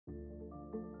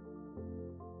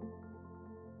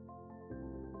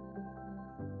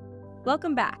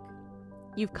Welcome back.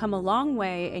 You've come a long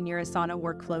way in your Asana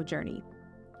workflow journey.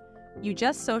 You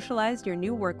just socialized your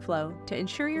new workflow to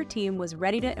ensure your team was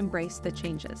ready to embrace the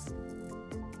changes.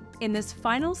 In this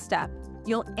final step,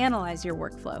 you'll analyze your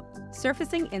workflow,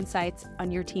 surfacing insights on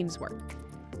your team's work.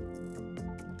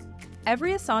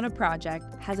 Every Asana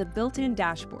project has a built-in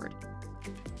dashboard.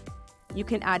 You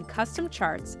can add custom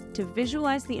charts to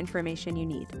visualize the information you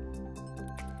need.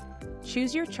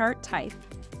 Choose your chart type,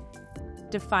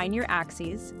 define your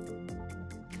axes,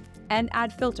 and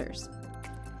add filters.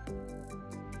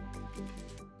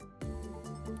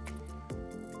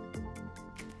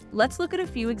 Let's look at a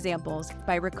few examples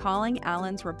by recalling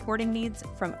Alan's reporting needs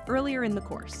from earlier in the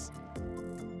course.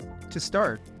 To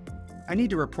start, I need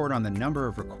to report on the number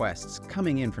of requests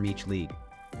coming in from each league.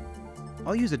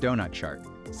 I'll use a donut chart,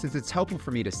 since it's helpful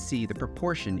for me to see the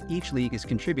proportion each league is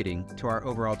contributing to our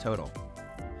overall total.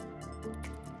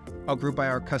 I'll group by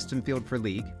our custom field for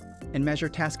league and measure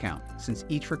task count, since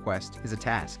each request is a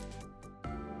task.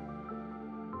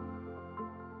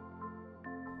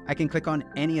 I can click on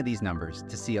any of these numbers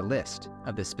to see a list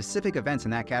of the specific events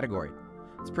in that category.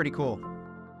 It's pretty cool.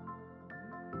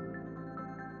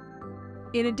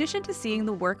 In addition to seeing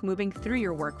the work moving through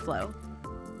your workflow,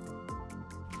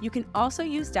 you can also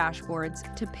use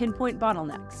dashboards to pinpoint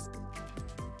bottlenecks.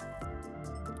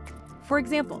 For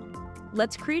example,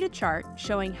 let's create a chart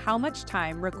showing how much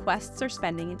time requests are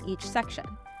spending in each section.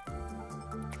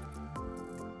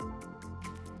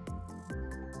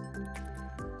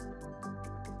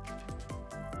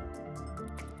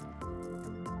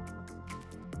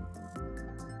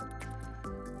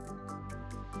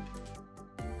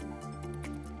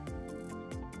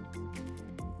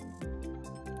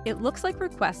 It looks like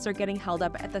requests are getting held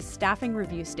up at the staffing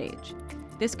review stage.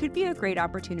 This could be a great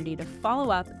opportunity to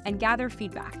follow up and gather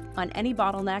feedback on any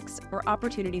bottlenecks or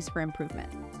opportunities for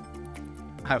improvement.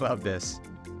 I love this.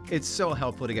 It's so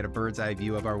helpful to get a bird's eye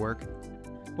view of our work.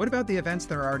 What about the events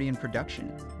that are already in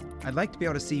production? I'd like to be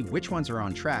able to see which ones are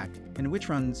on track and which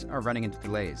ones are running into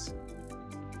delays.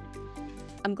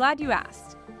 I'm glad you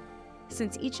asked.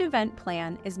 Since each event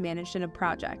plan is managed in a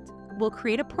project, we'll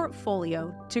create a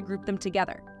portfolio to group them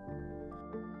together.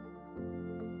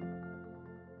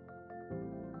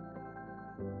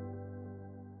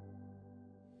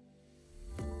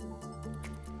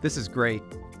 This is great.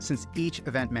 Since each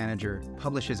event manager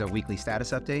publishes a weekly status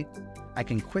update, I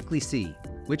can quickly see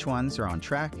which ones are on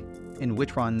track and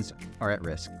which ones are at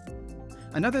risk.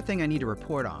 Another thing I need to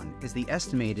report on is the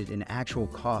estimated and actual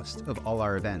cost of all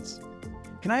our events.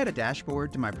 Can I add a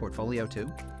dashboard to my portfolio too?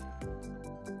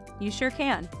 You sure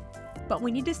can, but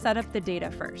we need to set up the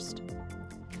data first.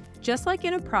 Just like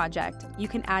in a project, you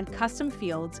can add custom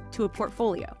fields to a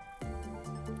portfolio.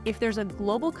 If there's a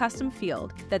global custom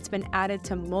field that's been added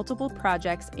to multiple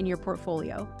projects in your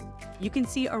portfolio, you can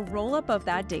see a roll-up of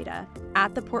that data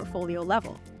at the portfolio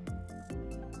level.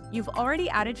 You've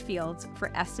already added fields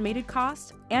for estimated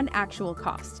cost and actual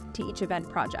cost to each event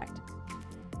project.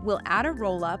 We'll add a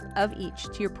roll-up of each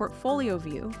to your portfolio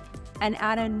view and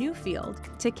add a new field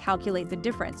to calculate the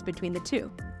difference between the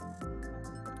two.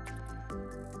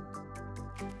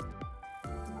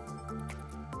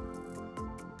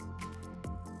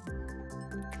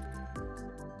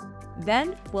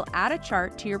 Then we'll add a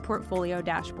chart to your portfolio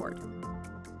dashboard.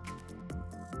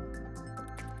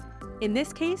 In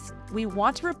this case, we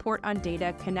want to report on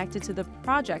data connected to the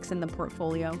projects in the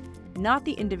portfolio, not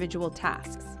the individual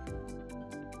tasks.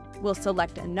 We'll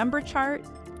select a number chart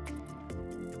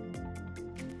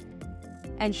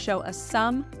and show a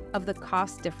sum of the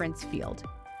cost difference field.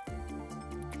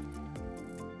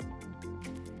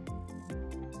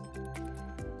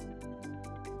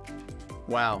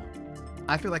 Wow,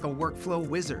 I feel like a workflow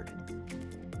wizard.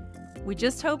 We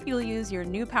just hope you'll use your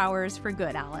new powers for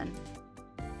good, Alan.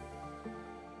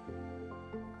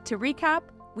 To recap,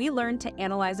 we learned to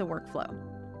analyze a workflow,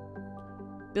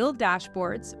 build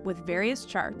dashboards with various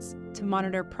charts to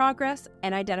monitor progress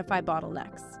and identify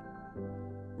bottlenecks,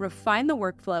 refine the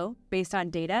workflow based on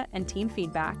data and team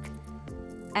feedback,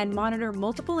 and monitor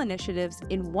multiple initiatives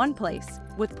in one place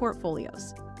with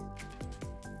portfolios.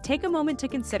 Take a moment to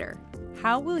consider,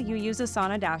 how will you use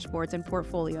Asana dashboards and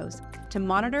portfolios to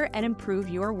monitor and improve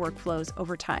your workflows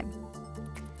over time?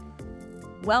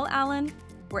 Well, Alan,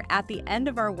 we're at the end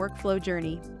of our workflow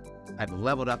journey. I've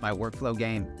leveled up my workflow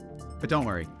game. But don't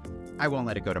worry, I won't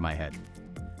let it go to my head.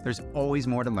 There's always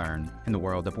more to learn in the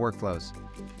world of workflows.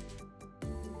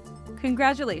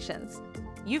 Congratulations!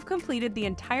 You've completed the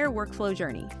entire workflow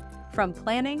journey, from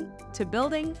planning to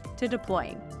building to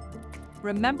deploying.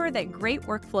 Remember that great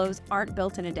workflows aren't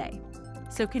built in a day.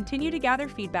 So continue to gather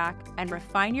feedback and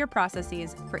refine your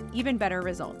processes for even better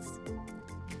results.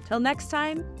 Till next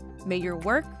time, may your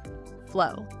work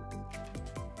flow.